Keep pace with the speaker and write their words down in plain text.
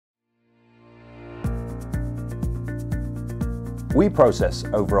We process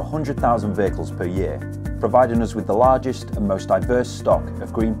over 100,000 vehicles per year, providing us with the largest and most diverse stock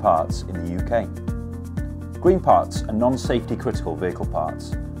of green parts in the UK. Green parts are non-safety critical vehicle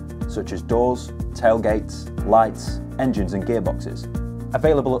parts, such as doors, tailgates, lights, engines and gearboxes,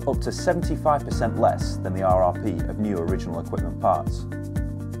 available at up to 75% less than the RRP of new original equipment parts.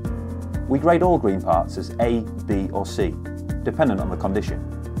 We grade all green parts as A, B or C, dependent on the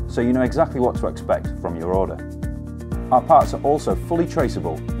condition, so you know exactly what to expect from your order. Our parts are also fully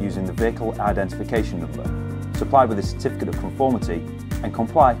traceable using the vehicle identification number, supplied with a certificate of conformity and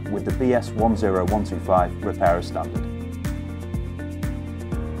comply with the BS 10125 repairer standard.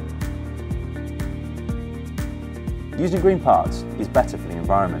 Using green parts is better for the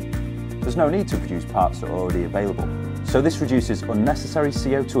environment. There's no need to produce parts that are already available, so this reduces unnecessary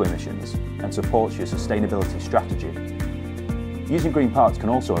CO2 emissions and supports your sustainability strategy. Using green parts can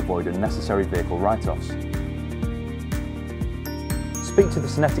also avoid unnecessary vehicle write-offs. Speak to the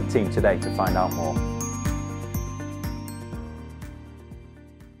SYNETIQ team today to find out more.